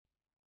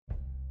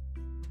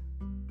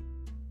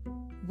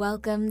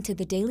Welcome to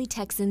the Daily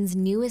Texan's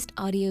newest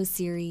audio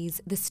series,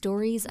 The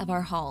Stories of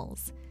Our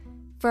Halls.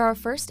 For our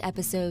first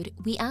episode,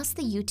 we asked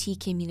the UT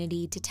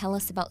community to tell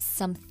us about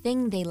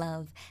something they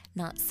love,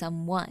 not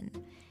someone.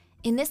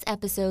 In this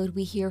episode,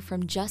 we hear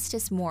from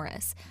Justice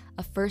Morris,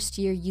 a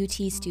first-year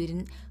UT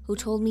student who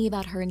told me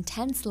about her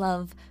intense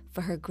love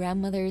for her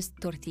grandmother's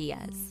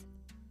tortillas.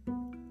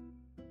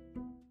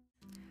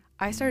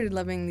 I started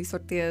loving these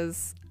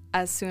tortillas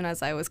as soon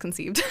as I was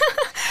conceived.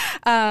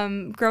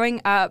 Growing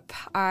up,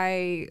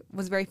 I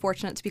was very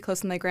fortunate to be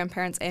close with my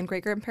grandparents and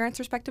great-grandparents,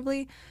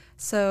 respectively.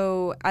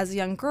 So as a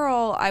young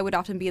girl, I would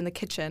often be in the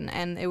kitchen,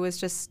 and it was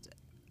just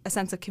a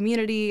sense of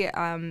community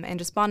and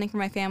just bonding for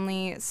my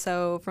family.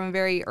 So from a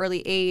very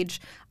early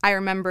age, I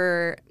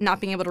remember not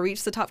being able to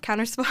reach the top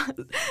counter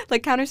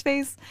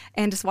space,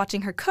 and just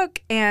watching her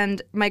cook.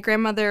 And my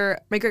great-grandmother,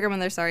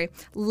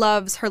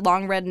 loves her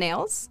long red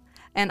nails.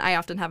 And I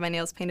often have my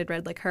nails painted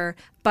red like her.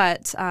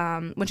 But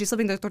when she's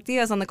flipping the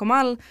tortillas on the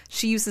comal,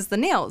 she uses the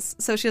nails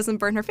so she doesn't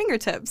burn her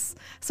fingertips.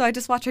 So I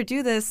just watch her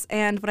do this.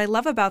 And what I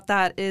love about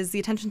that is the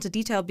attention to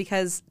detail,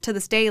 because to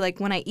this day, like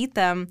when I eat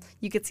them,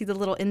 you could see the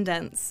little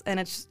indents. And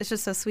it's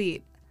just so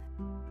sweet.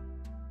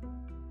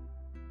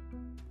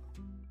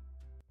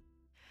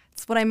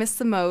 It's what I miss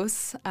the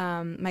most,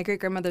 my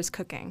great-grandmother's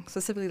cooking,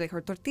 specifically like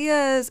her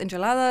tortillas,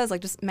 enchiladas,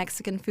 like just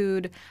Mexican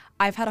food.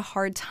 I've had a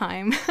hard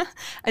time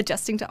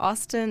adjusting to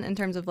Austin in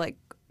terms of like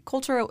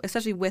culture,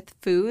 especially with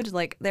food.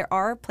 Like there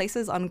are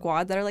places on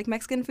Guad that are like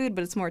Mexican food,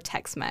 but it's more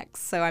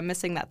Tex-Mex, so I'm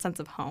missing that sense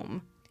of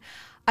home.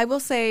 I will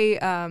say,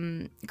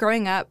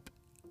 growing up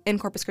in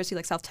Corpus Christi,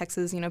 like South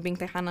Texas, being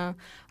Tejana,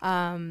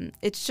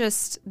 it's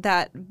just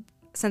that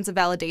sense of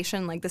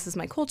validation, like this is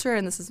my culture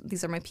and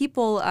these are my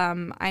people.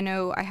 I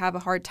know I have a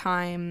hard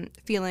time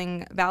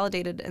feeling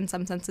validated in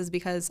some senses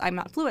because I'm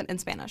not fluent in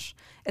Spanish.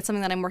 It's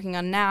something that I'm working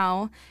on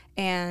now,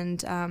 and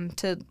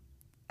to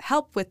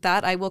help with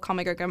that, I will call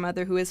my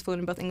great-grandmother, who is fluent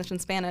in both English and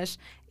Spanish,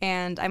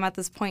 and I'm at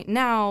this point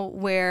now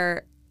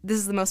where this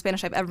is the most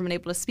Spanish I've ever been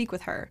able to speak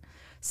with her.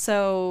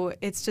 So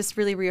it's just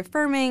really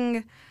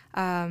reaffirming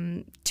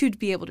to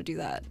be able to do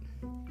that.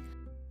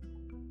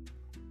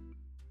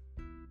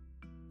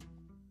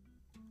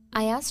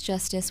 I asked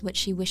Justice what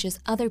she wishes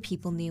other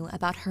people knew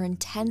about her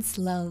intense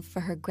love for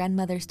her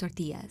grandmother's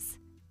tortillas.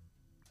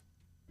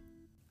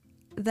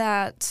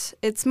 That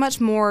it's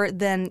much more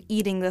than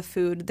eating the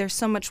food. There's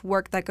so much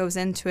work that goes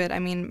into it. I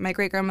mean, my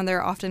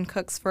great-grandmother often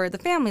cooks for the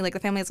family, like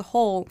the family as a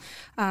whole.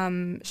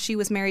 She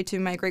was married to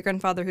my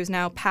great-grandfather, who's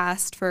now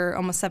passed, for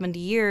almost 70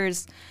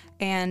 years,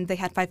 and they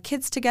had 5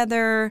 kids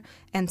together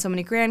and so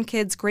many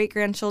grandkids,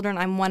 great-grandchildren.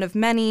 I'm one of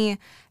many,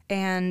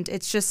 and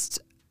it's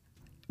just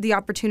the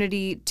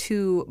opportunity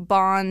to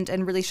bond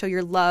and really show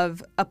your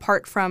love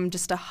apart from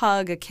just a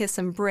hug, a kiss,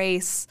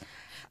 embrace.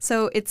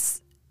 So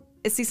it's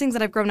these things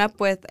that I've grown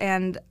up with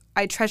and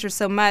I treasure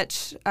so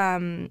much.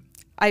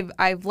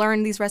 I've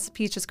learned these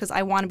recipes just because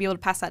I want to be able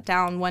to pass that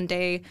down one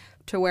day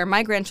to where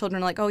my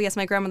grandchildren are like, oh yes,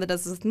 my grandmother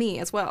does this with me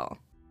as well.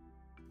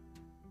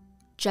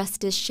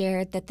 Justice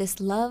shared that this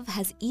love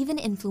has even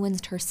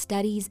influenced her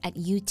studies at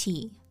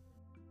UT.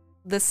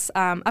 This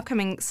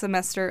upcoming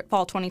semester,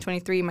 fall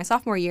 2023, my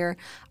sophomore year,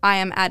 I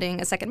am adding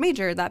a second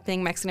major, that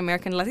being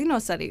Mexican-American Latino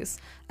Studies.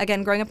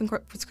 Again, growing up in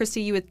Corpus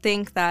Christi, you would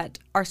think that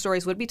our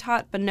stories would be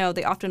taught, but no,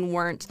 they often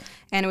weren't.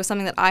 And it was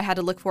something that I had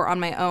to look for on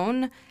my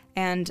own.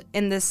 And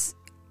in this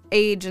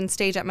age and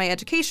stage at my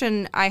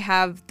education, I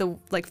have the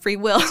free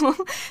will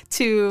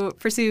to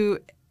pursue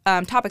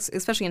topics,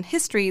 especially in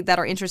history, that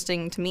are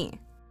interesting to me.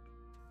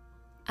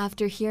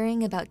 After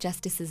hearing about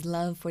Justice's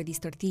love for these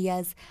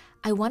tortillas,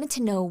 I wanted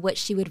to know what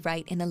she would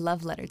write in a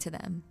love letter to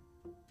them.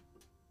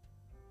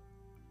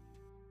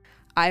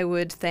 I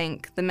would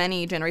thank the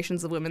many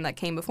generations of women that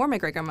came before my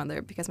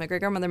great-grandmother, because my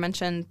great-grandmother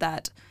mentioned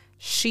that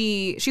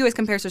she always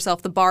compares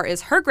herself, the bar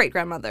is her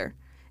great-grandmother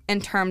in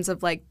terms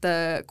of like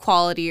the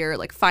quality or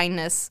like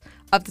fineness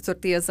of the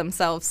tortillas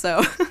themselves.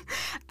 So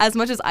as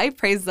much as I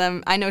praise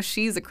them, I know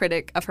she's a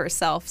critic of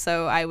herself.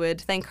 So I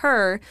would thank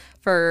her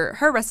for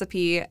her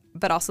recipe,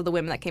 but also the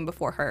women that came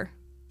before her.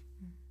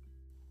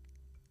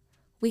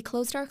 We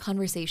closed our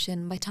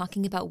conversation by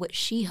talking about what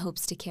she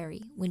hopes to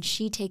carry when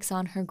she takes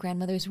on her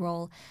grandmother's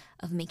role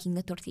of making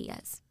the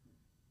tortillas.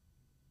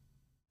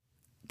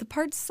 The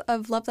parts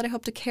of love that I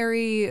hope to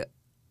carry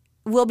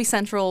will be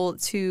central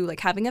to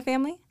like having a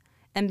family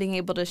and being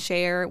able to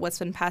share what's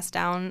been passed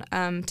down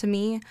to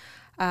me.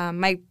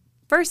 My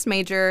first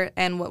major,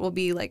 and what will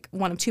be like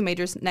one of 2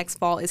 majors next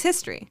fall, is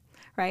history,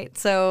 right?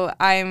 So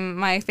I'm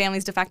my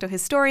family's de facto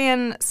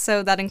historian,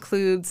 so that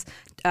includes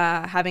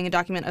having a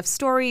document of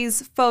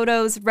stories,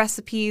 photos,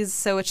 recipes.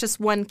 So it's just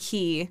one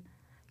key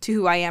to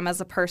who I am as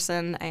a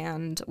person,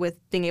 and with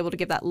being able to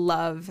give that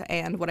love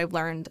and what I've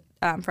learned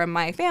from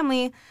my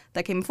family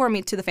that came before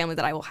me to the family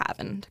that I will have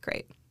and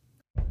create.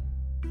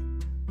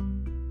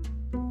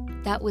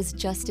 That was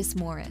Justice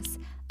Morris,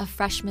 a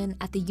freshman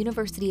at the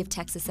University of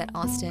Texas at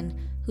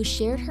Austin, who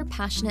shared her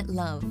passionate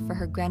love for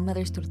her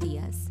grandmother's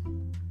tortillas.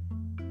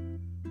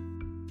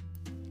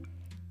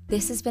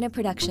 This has been a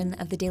production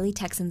of the Daily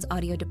Texans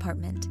audio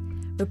department.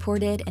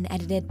 Reported and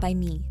edited by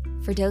me,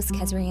 Firdaus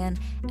Kesrian,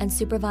 and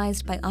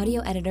supervised by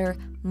audio editor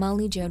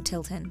Molly Jo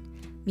Tilton.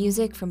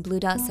 Music from Blue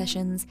Dot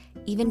Sessions,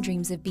 Even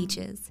Dreams of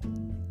Beaches.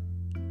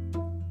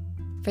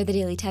 For the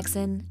Daily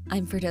Texan,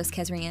 I'm Firdaus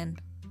Kesrian.